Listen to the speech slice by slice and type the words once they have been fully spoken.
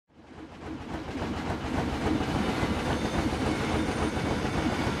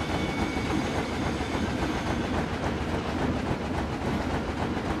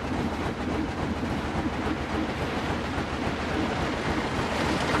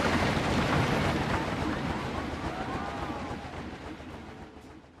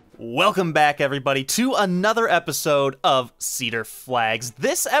Welcome back, everybody, to another episode of Cedar Flags.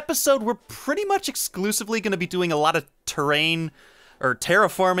 This episode, we're pretty much exclusively going to be doing a lot of terrain, or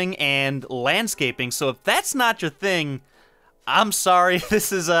terraforming, and landscaping, so if that's not your thing, I'm sorry.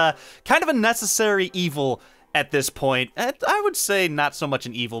 This is kind of a necessary evil at this point. I would say not so much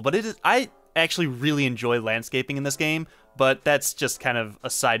an evil, but it is. I actually really enjoy landscaping in this game, but that's just kind of a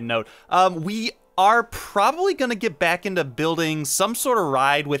side note. We are probably going to get back into building some sort of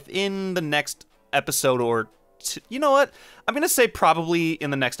ride within the next episode or two. You know what? I'm going to say probably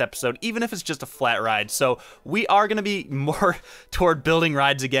in the next episode, even if it's just a flat ride. So we are going to be more toward building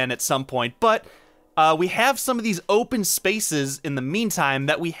rides again at some point, but we have some of these open spaces in the meantime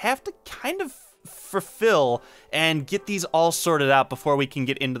that we have to kind of fulfill and get these all sorted out before we can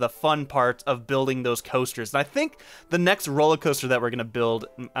get into the fun part of building those coasters. And I think the next roller coaster that we're going to build,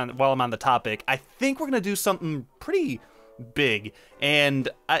 while I'm on the topic, I think we're going to do something pretty big. And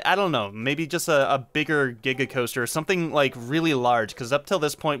I don't know, maybe just a bigger Giga coaster, something like really large, because up till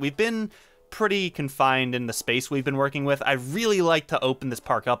this point we've been pretty confined in the space we've been working with. I really like to open this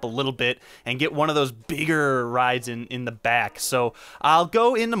park up a little bit and get one of those bigger rides in the back. So I'll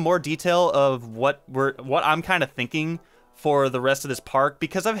go into more detail of what I'm kind of thinking for the rest of this park,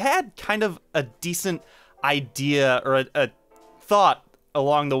 because I've had kind of a decent idea or a thought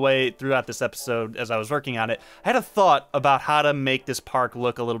along the way throughout this episode as I was working on it. I had a thought about how to make this park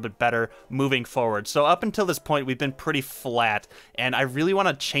look a little bit better moving forward. So up until this point, we've been pretty flat, and I really want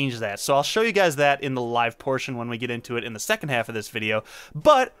to change that. So I'll show you guys that in the live portion when we get into it in the second half of this video.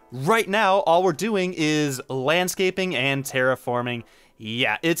 But right now, all we're doing is landscaping and terraforming.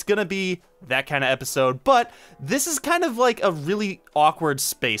 Yeah, it's gonna be that kind of episode, but this is kind of like a really awkward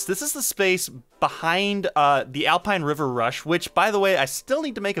space. This is the space behind the Alpine River Rush, which, by the way, I still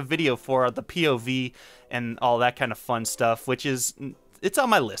need to make a video for the POV and all that kind of fun stuff, which is, it's on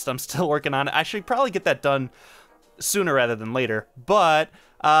my list. I'm still working on it. I should probably get that done sooner rather than later, but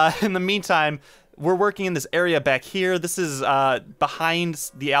in the meantime, we're working in this area back here. This is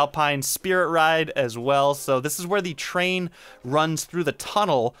behind the Alpine Spirit Ride as well. So this is where the train runs through the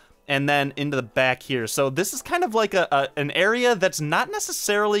tunnel and then into the back here. So this is kind of like an area that's not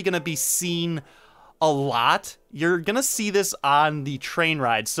necessarily going to be seen a lot. You're going to see this on the train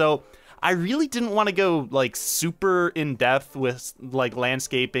ride. So I really didn't want to go like super in depth with like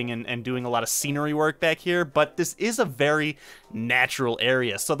landscaping and doing a lot of scenery work back here, but this is a very natural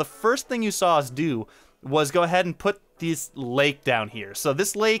area. So the first thing you saw us do was go ahead and put this lake down here. So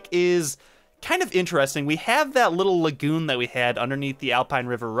this lake is kind of interesting. We have that little lagoon that we had underneath the Alpine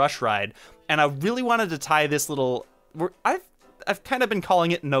River Rush ride, and I really wanted to tie this little, I've kind of been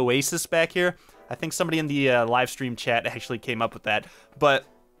calling it an oasis back here. I think somebody in the live stream chat actually came up with that, but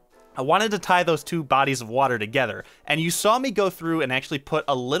I wanted to tie those two bodies of water together, and you saw me go through and actually put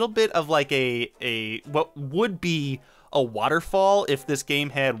a little bit of like a what would be a waterfall if this game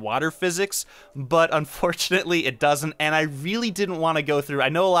had water physics, but unfortunately it doesn't, and I really didn't want to go through. I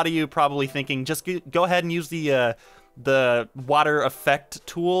know a lot of you are probably thinking, just go ahead and use the water effect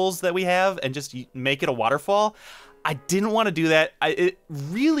tools that we have and just make it a waterfall. I didn't want to do that. It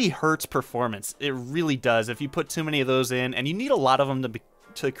really hurts performance. It really does if you put too many of those in, and you need a lot of them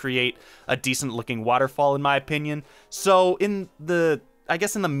to create a decent looking waterfall, in my opinion. So I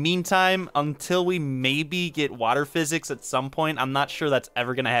guess in the meantime, until we maybe get water physics at some point, I'm not sure that's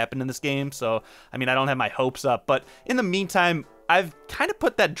ever going to happen in this game. So, I mean, I don't have my hopes up, but in the meantime, I've kind of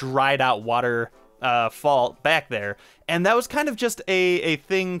put that dried out water fall back there. And that was kind of just a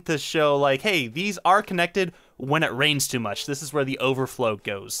thing to show like, hey, these are connected when it rains too much. This is where the overflow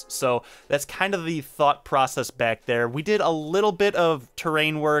goes. So that's kind of the thought process back there. We did a little bit of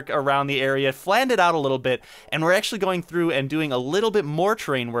terrain work around the area, flattened it out a little bit, and we're actually going through and doing a little bit more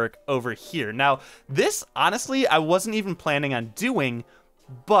terrain work over here. Now, this, honestly, I wasn't even planning on doing,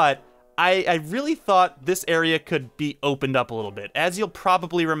 but I really thought this area could be opened up a little bit. As you'll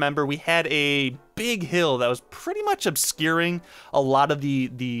probably remember, we had a big hill that was pretty much obscuring a lot of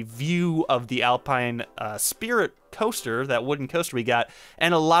the view of the Alpine Spirit coaster, that wooden coaster we got,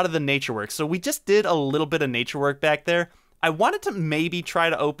 and a lot of the nature work. So we just did a little bit of nature work back there. I wanted to maybe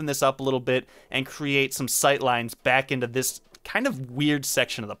try to open this up a little bit and create some sight lines back into this kind of weird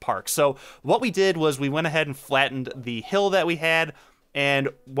section of the park. So what we did was we went ahead and flattened the hill that we had, and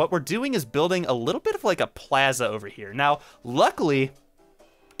what we're doing is building a little bit of like a plaza over here. Now, luckily,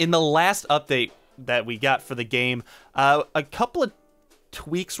 in the last update that we got for the game, a couple of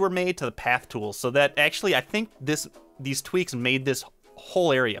tweaks were made to the path tools, so that actually I think these tweaks made this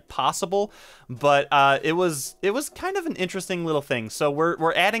whole area possible, but it was kind of an interesting little thing. So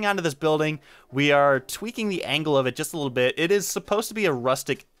we're adding onto this building. We are tweaking the angle of it just a little bit. It is supposed to be a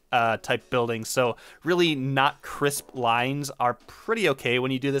rustic type buildings. So really not crisp lines are pretty okay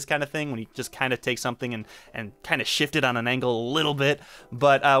when you do this kind of thing, when you just kind of take something and kind of shift it on an angle a little bit.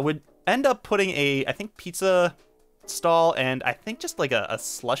 But we'd end up putting I think pizza stall and I think just like a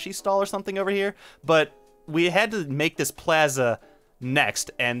slushy stall or something over here. But we had to make this plaza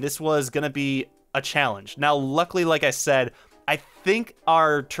next, and this was going to be a challenge. Now, luckily, like I said, I think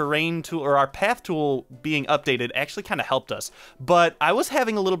our terrain tool or our path tool being updated actually kind of helped us. But I was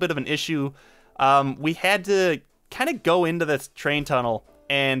having a little bit of an issue. We had to kind of go into this train tunnel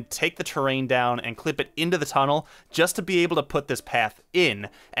and take the terrain down and clip it into the tunnel just to be able to put this path in.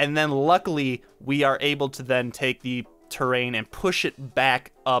 And then luckily, we are able to then take the terrain and push it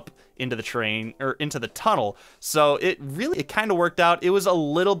back up into the train or into the tunnel. So it kind of worked out. It was a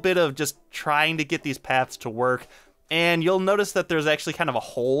little bit of just trying to get these paths to work. And you'll notice that there's actually kind of a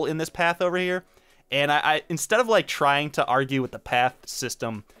hole in this path over here. And I instead of like trying to argue with the path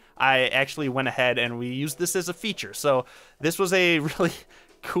system, I actually went ahead and we used this as a feature. So this was a really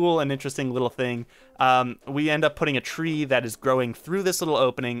cool and interesting little thing. We end up putting a tree that is growing through this little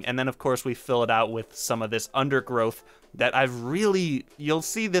opening, and then of course we fill it out with some of this undergrowth that you'll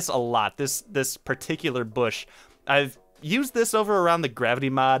see this a lot, this particular bush. I've used this over around the gravity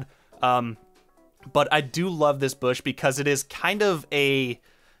mod, but I do love this bush because it is kind of it's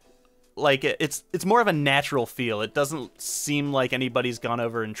more of a natural feel. It doesn't seem like anybody's gone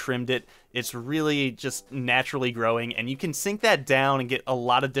over and trimmed it. It's really just naturally growing, and you can sink that down and get a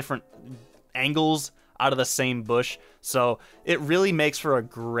lot of different angles out of the same bush. So it really makes for a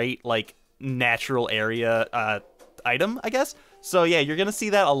great like natural area item, I guess. So yeah, you're gonna see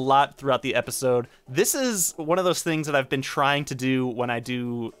that a lot throughout the episode. This is one of those things that I've been trying to do when I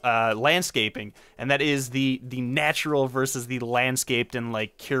do landscaping, and that is the natural versus the landscaped and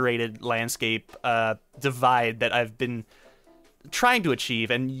like curated landscape divide that I've been trying to achieve.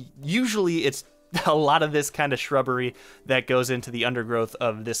 And usually it's a lot of this kind of shrubbery that goes into the undergrowth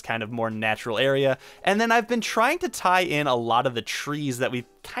of this kind of more natural area. And then I've been trying to tie in a lot of the trees that we've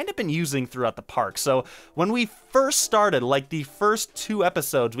kind of been using throughout the park. So when we first started, like the first 2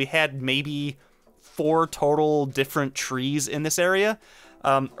 episodes, we had maybe 4 total different trees in this area,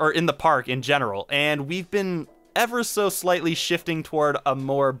 or in the park in general. And we've been ever so slightly shifting toward a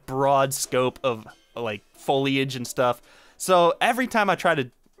more broad scope of like foliage and stuff. So every time I try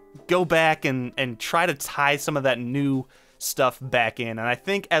to go back and try to tie some of that new stuff back in, and I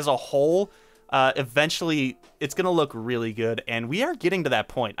think as a whole, eventually it's gonna look really good, and we are getting to that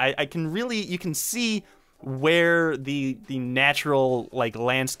point. You can see where the natural like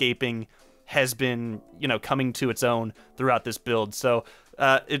landscaping has been, coming to its own throughout this build. So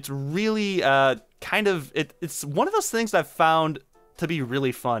it's really it's one of those things I've found to be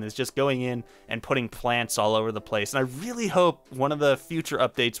really fun, is just going in and putting plants all over the place. And I really hope one of the future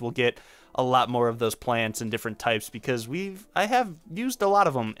updates will get a lot more of those plants and different types, because I have used a lot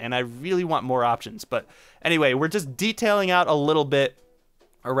of them and I really want more options. But anyway, we're just detailing out a little bit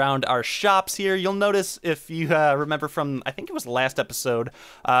around our shops here. You'll notice, if you remember from, I think it was the last episode,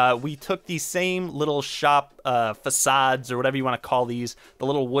 we took these same little shop facades, or whatever you want to call these, the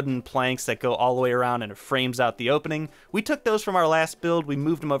little wooden planks that go all the way around and it frames out the opening. We took those from our last build, we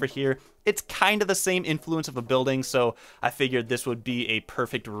moved them over here. It's kind of the same influence of a building, so I figured this would be a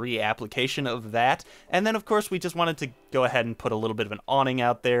perfect reapplication of that. And then, of course, we just wanted to go ahead and put a little bit of an awning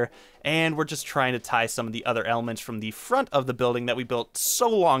out there, and we're just trying to tie some of the other elements from the front of the building that we built so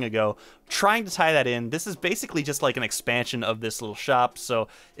long ago, trying to tie that in. This is basically just like an expansion of this little shop, so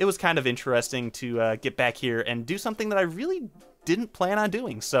it was kind of interesting to get back here and do something that I really didn't plan on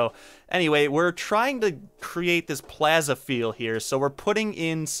doing. So anyway, we're trying to create this plaza feel here, so we're putting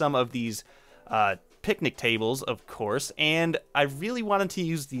in some of these picnic tables, of course, and I really wanted to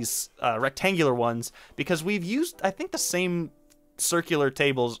use these rectangular ones because we've used, I think, the same circular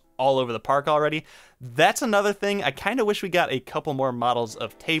tables all over the park already. That's another thing. I kind of wish we got a couple more models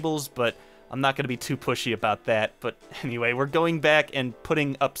of tables, but I'm not going to be too pushy about that. But anyway, we're going back and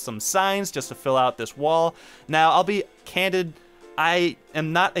putting up some signs just to fill out this wall. Now, I'll be candid, I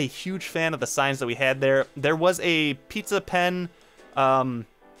am not a huge fan of the signs that we had there. There was a pizza pen, a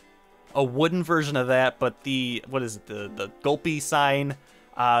wooden version of that, but the Gulpy sign,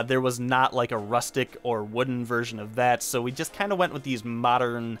 there was not like a rustic or wooden version of that. So we just kind of went with these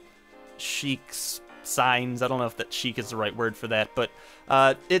modern chic signs. I don't know if that chic is the right word for that, but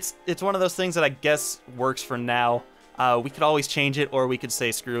it's one of those things that I guess works for now. We could always change it, or we could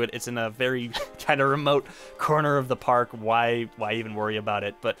say screw it. It's in a very kind of remote corner of the park. Why even worry about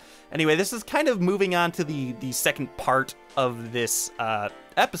it? But anyway, this is kind of moving on to the second part of this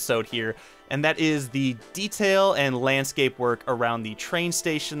episode here, and that is the detail and landscape work around the train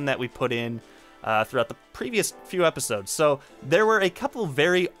station that we put in throughout the previous few episodes. So there were a couple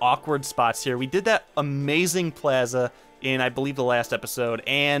very awkward spots here. We did that amazing plaza in, I believe, the last episode,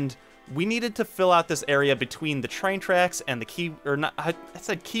 and we needed to fill out this area between the train tracks and the key, or not, I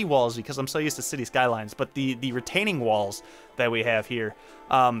said key walls because I'm so used to city skylines, but the retaining walls that we have here.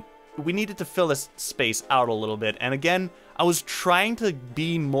 We needed to fill this space out a little bit. And again, I was trying to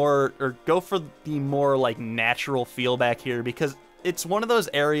be more, or go for the more like natural feel back here, because it's one of those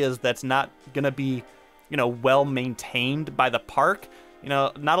areas that's not gonna be, you know, well maintained by the park. You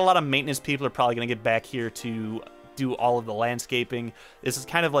know, not a lot of maintenance people are probably gonna get back here to do all of the landscaping. This is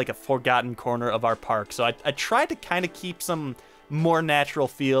kind of like a forgotten corner of our park. So I tried to kind of keep some more natural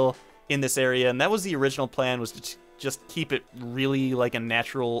feel in this area, and that was the original plan, was to just keep it really like a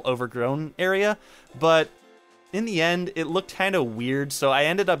natural overgrown area. But in the end, it looked kind of weird, so I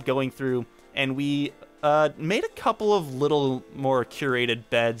ended up going through and we made a couple of little more curated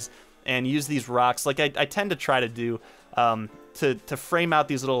beds and used these rocks like I tend to try to do to frame out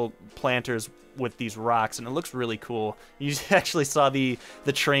these little planters with these rocks, and it looks really cool. You actually saw the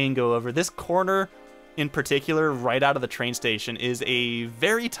train go over. This corner in particular, right out of the train station, is a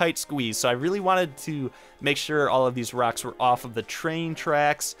very tight squeeze, so I really wanted to make sure all of these rocks were off of the train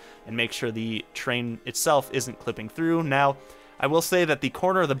tracks and make sure the train itself isn't clipping through. Now, I will say that the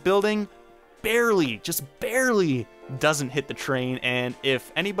corner of the building barely, just barely, doesn't hit the train, and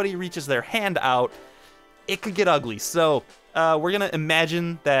if anybody reaches their hand out, it could get ugly. So we're gonna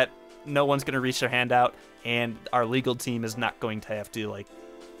imagine that no one's gonna reach their hand out, and our legal team is not going to have to like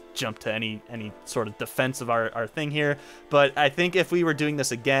jump to any sort of defense of our thing here. But I think if we were doing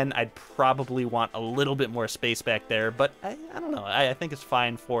this again, I'd probably want a little bit more space back there, but I don't know. I think it's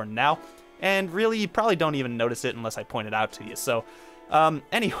fine for now, and really you probably don't even notice it unless I point it out to you. So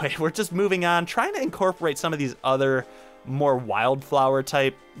anyway, we're just moving on, trying to incorporate some of these other more wildflower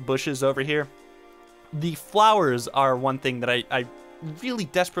type bushes over here. The flowers are one thing that I really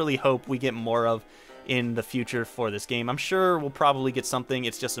desperately hope we get more of in the future for this game. I'm sure we'll probably get something,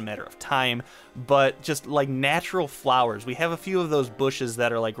 it's just a matter of time, but just like natural flowers. We have a few of those bushes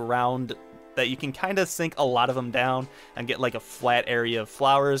that are like round, that you can kind of sink a lot of them down and get like a flat area of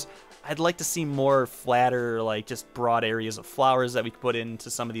flowers. I'd like to see more flatter, like just broad areas of flowers that we could put into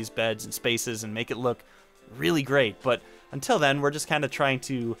some of these beds and spaces and make it look really great. But until then, we're just kind of trying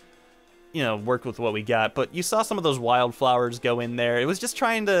to, you know, work with what we got. But you saw some of those wildflowers go in there. It was just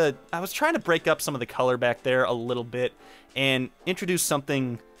I was trying to break up some of the color back there a little bit and introduce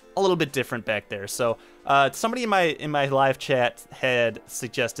something a little bit different back there. So somebody in my live chat had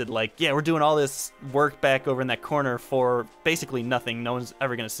suggested, like, yeah, we're doing all this work back over in that corner for basically nothing. No one's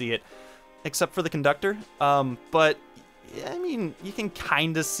ever gonna see it except for the conductor. But I mean, you can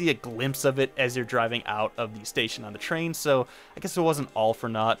kind of see a glimpse of it as you're driving out of the station on the train, so I guess it wasn't all for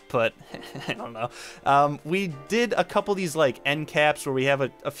naught, but I don't know. We did a couple of these like end caps where we have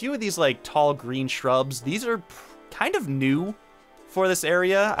a few of these like tall green shrubs. These are kind of new for this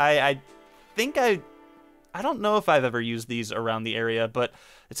area. I think I don't know if I've ever used these around the area, but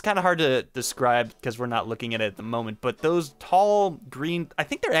it's kind of hard to describe because we're not looking at it at the moment. But those tall green, I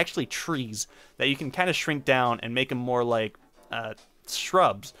think they're actually trees that you can kind of shrink down and make them more like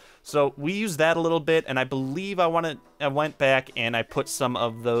shrubs. So we used that a little bit, and I believe I went back and I put some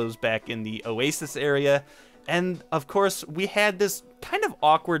of those back in the Oasis area. And of course, we had this kind of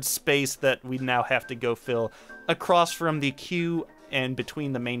awkward space that we now have to go fill across from the queue and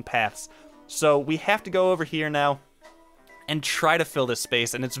between the main paths. So we have to go over here now and try to fill this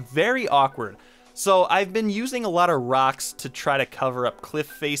space, and it's very awkward. So I've been using a lot of rocks to try to cover up cliff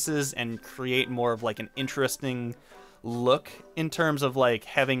faces and create more of like an interesting look in terms of like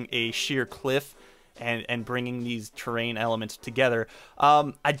having a sheer cliff and bringing these terrain elements together.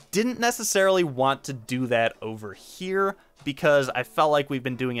 I didn't necessarily want to do that over here because I felt like we've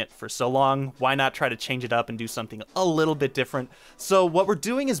been doing it for so long. Why not try to change it up and do something a little bit different? So what we're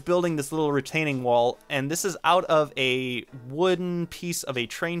doing is building this little retaining wall, and this is out of a wooden piece of a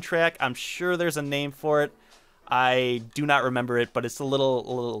train track. I'm sure there's a name for it. I do not remember it, but it's a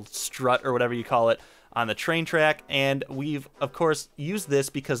little strut or whatever you call it on the train track, and we've of course used this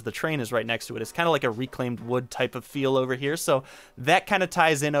because the train is right next to it. It's kind of like a reclaimed wood type of feel over here, so that kind of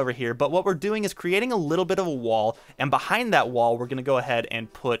ties in over here. But what we're doing is creating a little bit of a wall, and behind that wall we're going to go ahead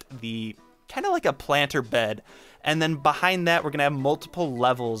and put the kind of like a planter bed, and then behind that we're going to have multiple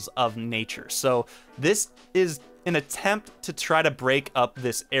levels of nature. So this is an attempt to try to break up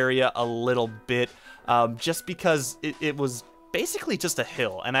this area a little bit, just because it was basically just a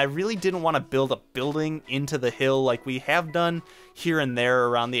hill, and I really didn't want to build a building into the hill like we have done here and there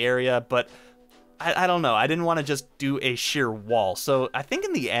around the area, but I don't know, I didn't want to just do a sheer wall. So I think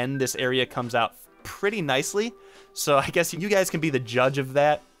in the end this area comes out pretty nicely, so I guess you guys can be the judge of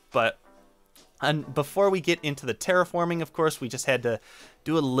that. But before we get into the terraforming, of course, we just had to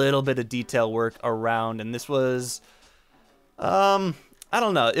do a little bit of detail work around, and this was I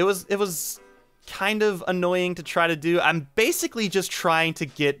don't know, it was kind of annoying to try to do. I'm basically just trying to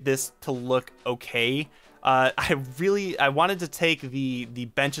get this to look okay. I wanted to take the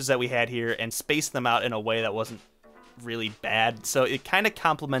benches that we had here and space them out in a way that wasn't really bad, so it kind of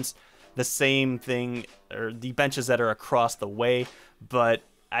complements the same thing, or the benches that are across the way, but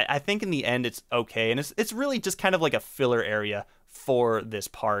I think in the end it's okay, and it's really just kind of like a filler area for this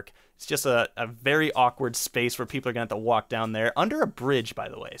park. It's just a very awkward space where people are going to have to walk down there under a bridge, by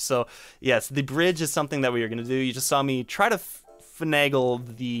the way. So yes, the bridge is something that we are going to do. You just saw me try to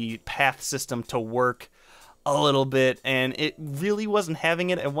finagle the path system to work a little bit, and it really wasn't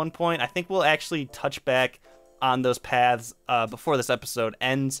having it at one point. I think we'll actually touch back on those paths before this episode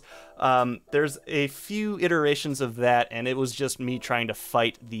ends. There's a few iterations of that, and it was just me trying to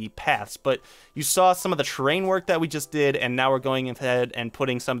fight the paths. But you saw some of the terrain work that we just did, and now we're going ahead and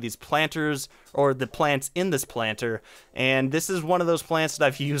putting some of these planters, or the plants in this planter. And this is one of those plants that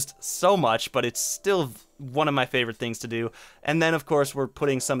I've used so much, but it's still one of my favorite things to do. And then of course we're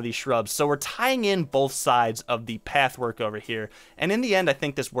putting some of these shrubs, so we're tying in both sides of the path work over here, and in the end I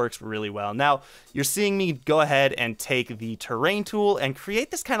think this works really well. Now you're seeing me go ahead and take the terrain tool and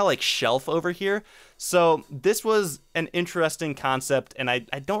create this kind of like shelf over here. So this was an interesting concept, and I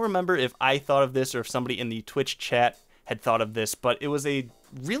don't remember if I thought of this or if somebody in the Twitch chat had thought of this, but it was a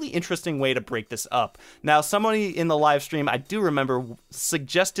really interesting way to break this up. Now, somebody in the live stream, I do remember,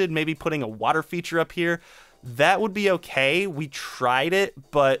 suggested maybe putting a water feature up here. That would be okay. We tried it,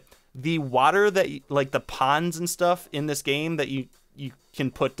 but the water that, like the ponds and stuff in this game that you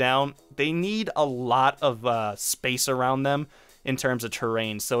can put down, they need a lot of space around them in terms of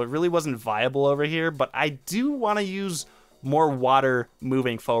terrain, so it really wasn't viable over here. But I do want to use more water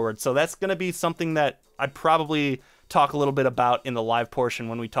moving forward, so that's going to be something that I'd probably talk a little bit about in the live portion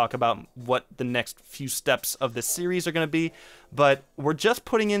when we talk about what the next few steps of this series are going to be. But we're just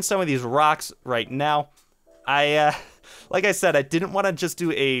putting in some of these rocks right now. Like I said, I didn't want to just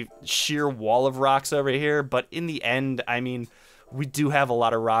do a sheer wall of rocks over here, but in the end, I mean, we do have a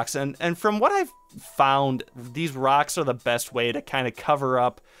lot of rocks, and from what I've found, these rocks are the best way to kind of cover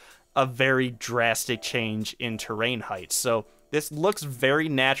up a very drastic change in terrain height. So this looks very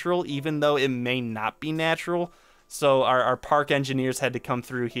natural, even though it may not be natural. So our park engineers had to come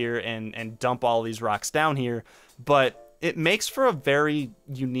through here and dump all these rocks down here, but it makes for a very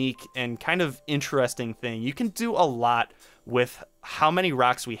unique and kind of interesting thing. You can do a lot with how many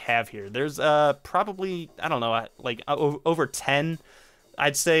rocks we have here. There's probably, I don't know, like over 10,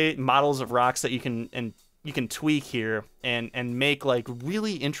 I'd say, models of rocks that you can tweak here and make like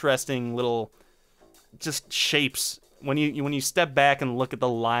really interesting little just shapes. When you step back and look at the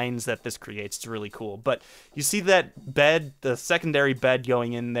lines that this creates, it's really cool. But you see that bed, the secondary bed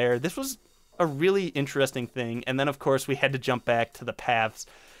going in there. This was a really interesting thing. And then of course we had to jump back to the paths,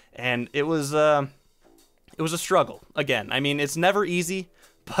 and it was a struggle. Again, I mean, it's never easy,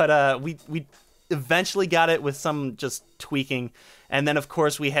 but we eventually got it with some just tweaking. And then of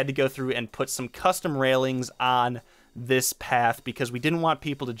course we had to go through and put some custom railings on this path because we didn't want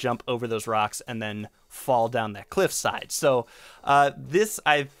people to jump over those rocks and then fall down that cliffside. So this,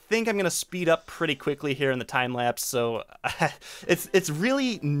 I think I'm gonna speed up pretty quickly here in the time lapse. So it's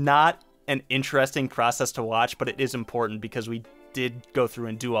really not an interesting process to watch, but it is important because we did go through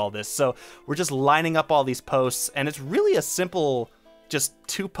and do all this. So we're just lining up all these posts, and it's really a simple, just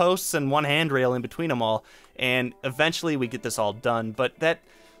 2 posts and 1 handrail in between them all, and eventually we get this all done. But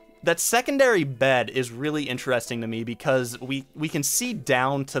that secondary bed is really interesting to me because we can see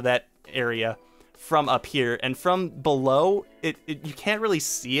down to that area from up here, and from below you can't really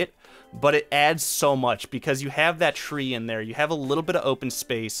see it, but it adds so much because you have that tree in there, you have a little bit of open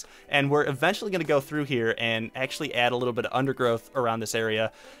space, and we're eventually going to go through here and actually add a little bit of undergrowth around this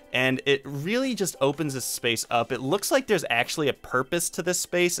area, and it really just opens this space up. It looks like there's actually a purpose to this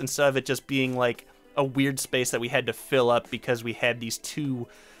space instead of it just being like a weird space that we had to fill up because we had these 2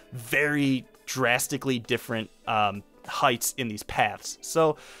 very drastically different heights in these paths.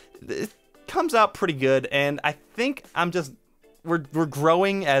 So it comes out pretty good, and I think we're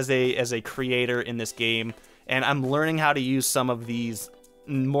growing as a creator in this game, and I'm learning how to use some of these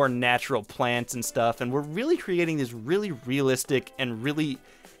more natural plants and stuff, and we're really creating these really realistic and really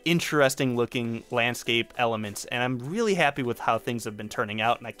interesting looking landscape elements, and I'm really happy with how things have been turning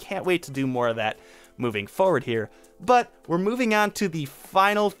out, and I can't wait to do more of that moving forward here. But we're moving on to the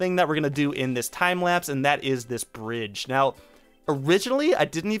final thing that we're going to do in this time lapse, and that is this bridge. Now, originally, I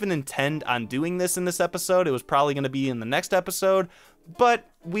didn't even intend on doing this in this episode. It was probably going to be in the next episode, but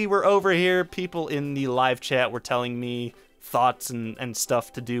we were over here. People in the live chat were telling me thoughts and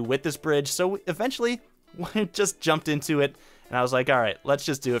stuff to do with this bridge, so eventually we just jumped into it, and I was like, all right, let's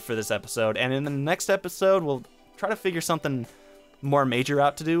just do it for this episode. And in the next episode, we'll try to figure something more major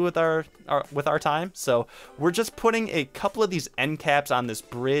out to do with our time. So we're just putting a couple of these end caps on this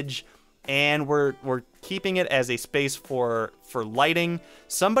bridge, and we're keeping it as a space for lighting.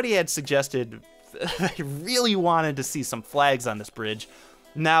 Somebody had suggested they really wanted to see some flags on this bridge.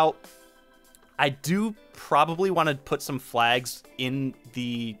 Now, I do probably want to put some flags in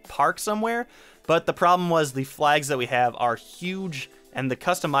the park somewhere, but the problem was the flags that we have are huge, and the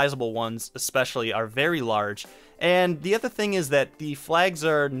customizable ones especially are very large. And the other thing is that the flags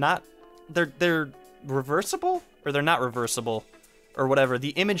are not, they're reversible, or they're not reversible, or whatever. The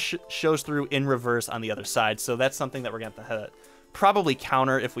image shows through in reverse on the other side, so that's something that we're going to have to probably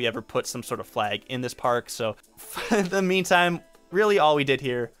counter if we ever put some sort of flag in this park. So in the meantime, really all we did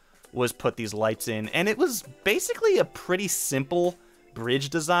here was put these lights in, and it was basically a pretty simple bridge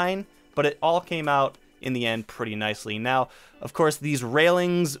design, but it all came out in the end pretty nicely. Now, of course, these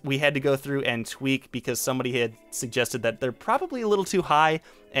railings we had to go through and tweak because somebody had suggested that they're probably a little too high,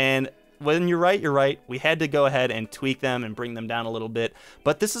 and when you're right. We had to go ahead and tweak them and bring them down a little bit,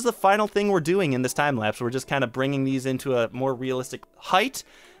 but this is the final thing we're doing in this time lapse. We're just kind of bringing these into a more realistic height,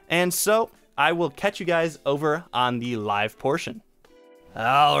 and so I will catch you guys over on the live portion.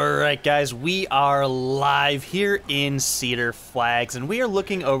 Alright guys, we are live here in Cedar Flags, and we are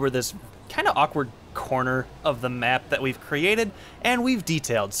looking over this kind of awkward corner of the map that we've created and we've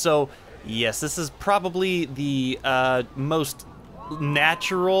detailed. So yes, this is probably the most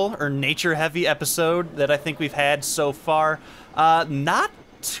natural or nature heavy episode that I think we've had so far. Not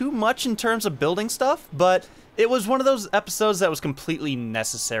too much in terms of building stuff, but it was one of those episodes that was completely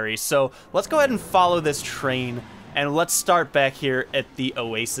necessary. So let's go ahead and follow this train, and let's start back here at the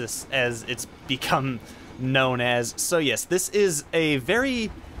Oasis, as it's become known as. So yes, this is a very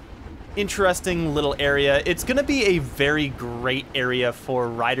interesting little area. It's gonna be a very great area for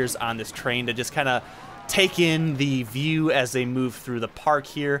riders on this train to just kind of take in the view as they move through the park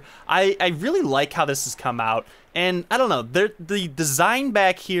here. I really like how this has come out, and I don't know, the design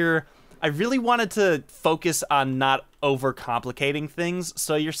back here, I really wanted to focus on not overcomplicating things.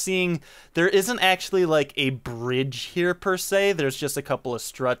 So you're seeing there isn't actually like a bridge here per se. There's just a couple of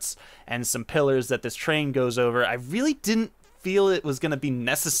struts and some pillars that this train goes over. I really didn't feel it was going to be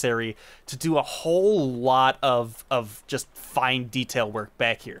necessary to do a whole lot of just fine detail work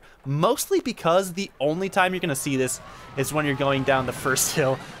back here. Mostly because the only time you're going to see this is when you're going down the first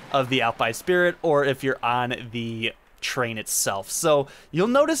hill of the Alpine Spirit, or if you're on the train itself. So you'll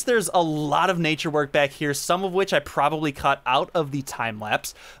notice there's a lot of nature work back here, some of which I probably cut out of the time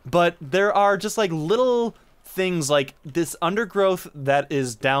lapse, but there are just like little things like this undergrowth that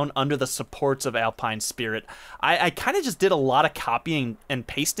is down under the supports of Alpine Spirit. I kind of just did a lot of copying and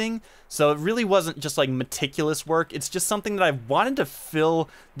pasting, so it really wasn't just like meticulous work. It's just something that I wanted to fill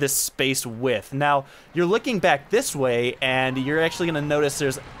this space with. Now, you're looking back this way, and you're actually going to notice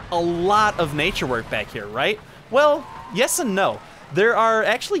there's a lot of nature work back here, right? Well, yes and no. There are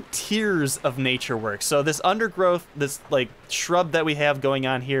actually tiers of nature work. So this undergrowth, this like shrub that we have going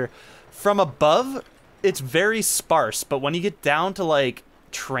on here, from above, it's very sparse, but when you get down to like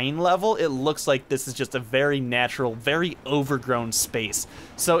train level, it looks like this is just a very natural, very overgrown space.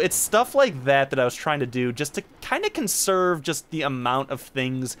 So it's stuff like that I was trying to do just to kind of conserve just the amount of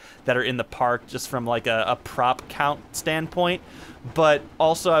things that are in the park, just from like a prop count standpoint. But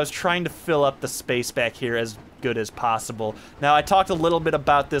also I was trying to fill up the space back here as good as possible. Now, I talked a little bit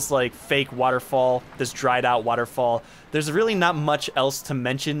about this like fake waterfall, this dried out waterfall. There's really not much else to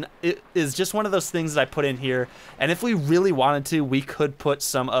mention. It is just one of those things that I put in here, and if we really wanted to, we could put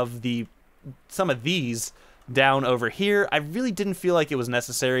some of these down over here. I really didn't feel like it was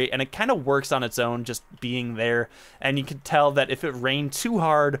necessary, and it kind of works on its own just being there, and you could tell that if it rained too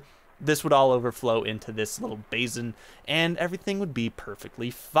hard, this would all overflow into this little basin, and everything would be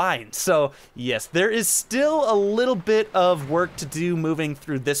perfectly fine. So yes, there is still a little bit of work to do moving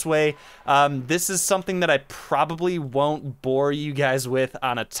through this way. This is something that I probably won't bore you guys with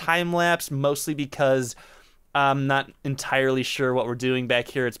on a time lapse, mostly because I'm not entirely sure what we're doing back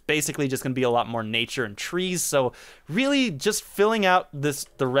here. It's basically just going to be a lot more nature and trees. So really just filling out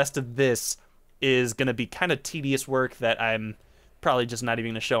the rest of this is going to be kind of tedious work that I'm probably just not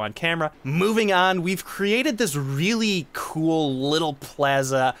even going to show on camera. Moving on, we've created this really cool little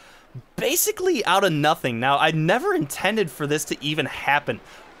plaza basically out of nothing. Now, I never intended for this to even happen.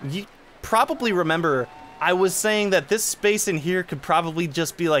 You probably remember I was saying that this space in here could probably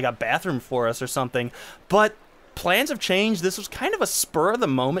just be like a bathroom for us or something, but plans have changed. This was kind of a spur of the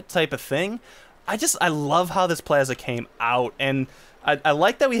moment type of thing. I love how this plaza came out, and I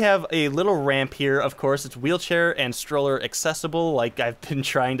like that we have a little ramp here. Of course, it's wheelchair and stroller accessible like I've been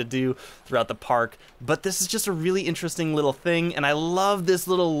trying to do throughout the park, but this is just a really interesting little thing, and I love this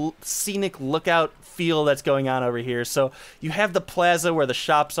little scenic lookout feel that's going on over here. So you have the plaza where the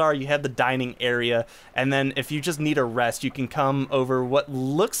shops are, you have the dining area, and then if you just need a rest, you can come over what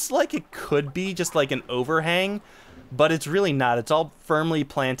looks like it could be just like an overhang, but it's really not. It's all firmly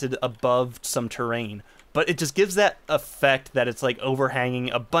planted above some terrain. But it just gives that effect that it's like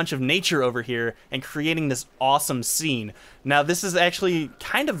overhanging a bunch of nature over here and creating this awesome scene. Now, this is actually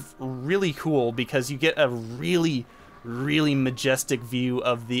kind of really cool because you get a really, really majestic view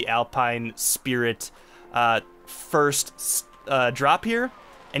of the Alpine Spirit first drop here.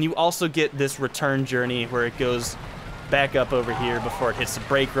 And you also get this return journey where it goes back up over here before it hits the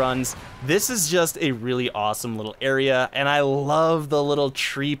brake runs. This is just a really awesome little area, and I love the little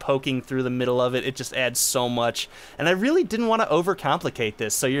tree poking through the middle of it. It just adds so much, and I really didn't want to overcomplicate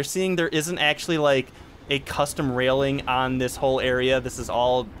this. So you're seeing there isn't actually like a custom railing on this whole area. This is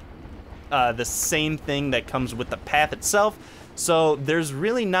all the same thing that comes with the path itself. So there's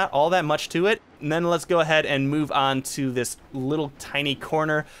really not all that much to it. And then let's go ahead and move on to this little tiny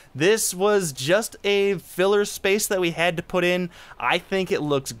corner. This was just a filler space that we had to put in. I think it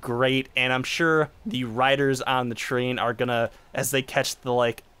looks great, and I'm sure the riders on the train are gonna, as they catch the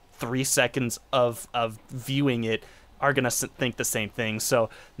like 3 seconds of viewing it, are gonna think the same thing. So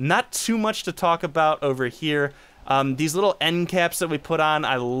not too much to talk about over here. These little end caps that we put on,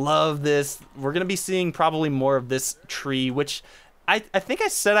 I love this. We're gonna be seeing probably more of this tree, which I think I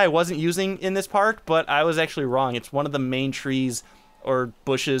said I wasn't using in this park, but I was actually wrong. It's one of the main trees or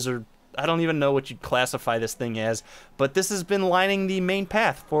bushes, or I don't even know what you'd classify this thing as, but this has been lining the main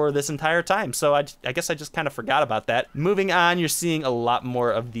path for this entire time, so I guess I just kind of forgot about that. Moving on, you're seeing a lot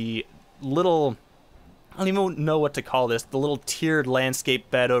more of the little, I don't even know what to call this, the little tiered landscape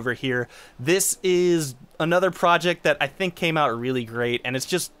bed over here. This is another project that I think came out really great, and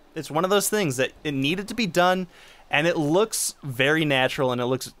it's one of those things that it needed to be done, and it looks very natural, and it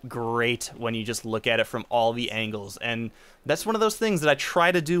looks great when you just look at it from all the angles. And that's one of those things that I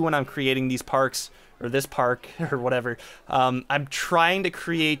try to do when I'm creating these parks, or this park, or whatever. I'm trying to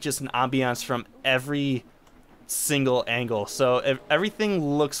create just an ambiance from every single angle. So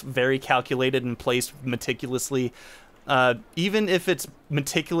everything looks very calculated and placed meticulously. Even if it's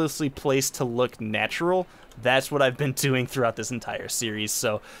meticulously placed to look natural, that's what I've been doing throughout this entire series.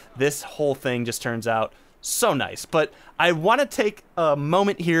 So this whole thing just turns out so nice. But I want to take a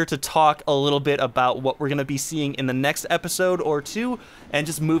moment here to talk a little bit about what we're going to be seeing in the next episode or two, and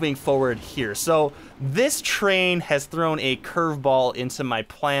just moving forward here. So this train has thrown a curveball into my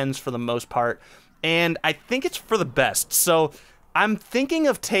plans for the most part, and I think it's for the best. So I'm thinking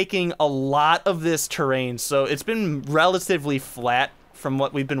of taking a lot of this terrain, so it's been relatively flat from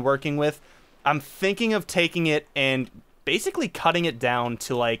what we've been working with. I'm thinking of taking it and basically cutting it down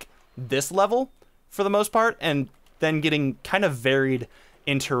to like this level for the most part, and then getting kind of varied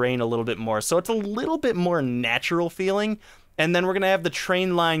in terrain a little bit more. So it's a little bit more natural feeling, and then we're gonna have the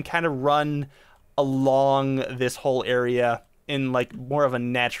train line kind of run along this whole area in like more of a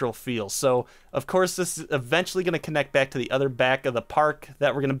natural feel. So of course this is eventually going to connect back to the other back of the park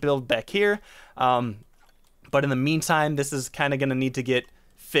that we're going to build back here, but in the meantime this is kind of going to need to get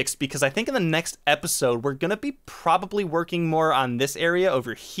fixed, because I think in the next episode we're going to be probably working more on this area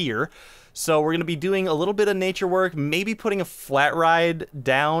over here. So we're going to be doing a little bit of nature work, maybe putting a flat ride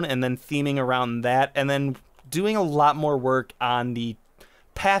down and then theming around that, and then doing a lot more work on the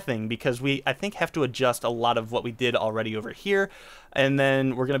pathing, because we, I think, have to adjust a lot of what we did already over here, and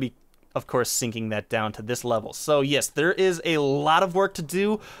then we're going to be, of course, sinking that down to this level. So yes, there is a lot of work to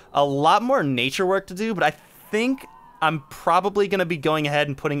do, a lot more nature work to do, but I think I'm probably going to be going ahead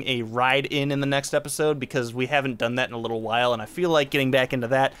and putting a ride in the next episode, because we haven't done that in a little while, and I feel like getting back into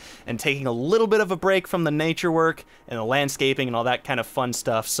that and taking a little bit of a break from the nature work and the landscaping and all that kind of fun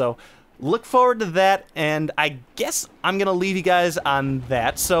stuff. So look forward to that, and I guess I'm going to leave you guys on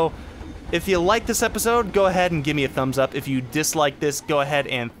that. So If you like this episode, go ahead and give me a thumbs up. If you dislike this, go ahead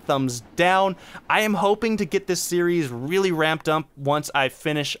and thumbs down. I am hoping to get this series really ramped up once I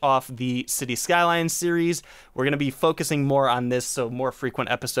finish off the City Skylines series. We're going to be focusing more on this, so more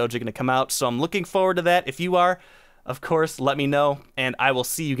frequent episodes are going to come out. So I'm looking forward to that. If you are, of course, let me know, and I will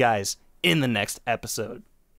see you guys in the next episode.